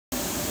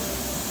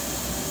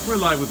We're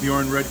live with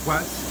Bjorn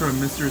Redquest from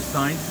Mr.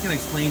 Sign. He's going to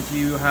explain to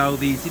you how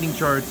the seating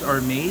charts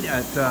are made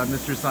at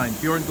Mr. Sign.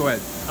 Bjorn, go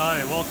ahead.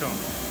 Hi, welcome.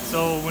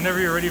 So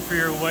whenever you're ready for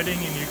your wedding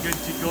and you're good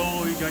to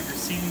go, you got your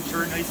seating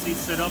chart nicely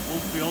set up,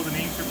 hopefully all the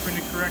names are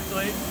printed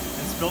correctly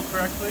and spelled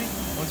correctly.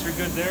 Once you're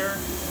good there,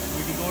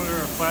 we can go to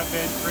our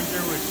flatbed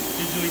printer, which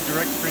digitally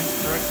direct prints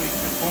directly to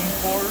the foam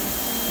core,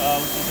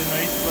 which is a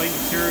nice light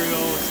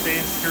material,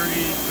 staying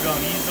sturdy, put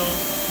on easel.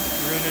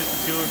 Really nice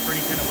material for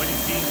any kind of wedding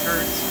seating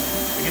charts.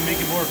 We can make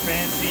it more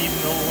fancy, even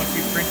though once we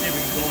print it, we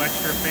can go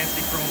extra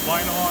fancy chrome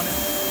vinyl on it,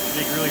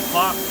 make it really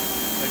pop.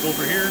 Like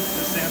over here,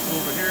 this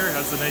sample over here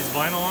has a nice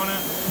vinyl on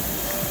it.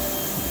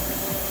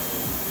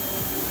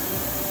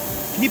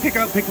 Can you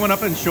pick one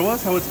up and show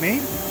us how it's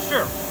made?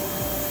 Sure.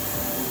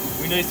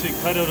 We nicely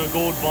cut out a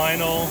gold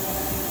vinyl,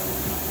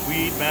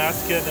 weed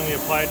mask it, then we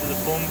apply it to the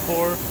foam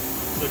core.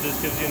 So it just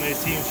gives you a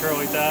nice seating chart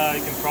like that.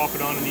 You can prop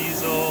it on an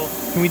easel.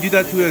 Can we do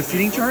that to a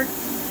seating chart?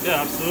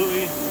 Yeah,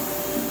 absolutely.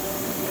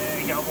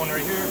 And you got one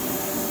right here.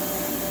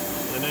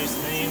 The nice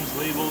names,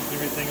 labels, and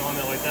everything on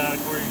it like that,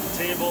 according to the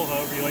table,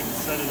 however you like to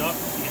set it up.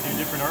 You can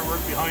do different artwork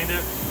behind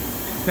it.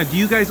 Now, do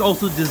you guys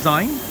also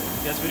design?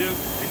 Yes, we do.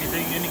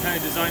 Anything, any kind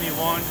of design you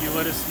want, you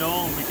let us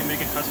know, and we can make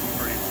it custom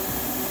for you.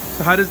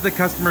 So how does the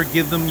customer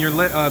give them your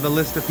the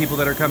list of people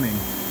that are coming?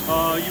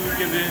 You would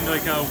give in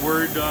like a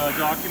Word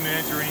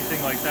document or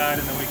anything like that,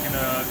 and then we can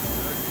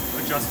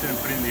adjust it and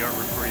put in the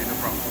artwork for you, no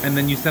problem. And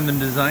then you send them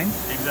designs?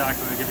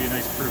 Exactly, they give you a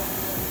nice proof.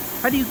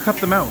 How do you cut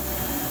them out?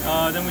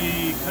 Then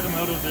we cut them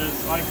out of this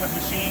cut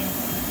machine,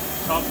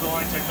 top of the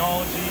line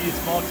technology.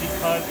 It's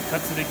multi-cut, it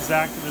cuts it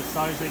exactly the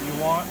size that you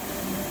want,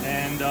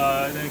 and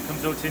then it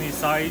comes out to any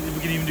size. We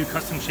can even do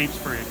custom shapes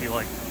for you if you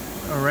like.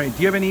 All right,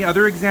 do you have any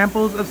other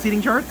examples of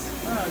seating charts?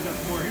 I've got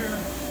some more here.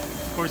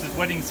 Of course, it's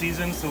wedding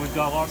season, so we've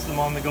got lots of them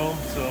on the go,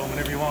 so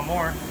whenever you want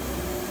more,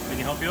 we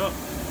can help you out.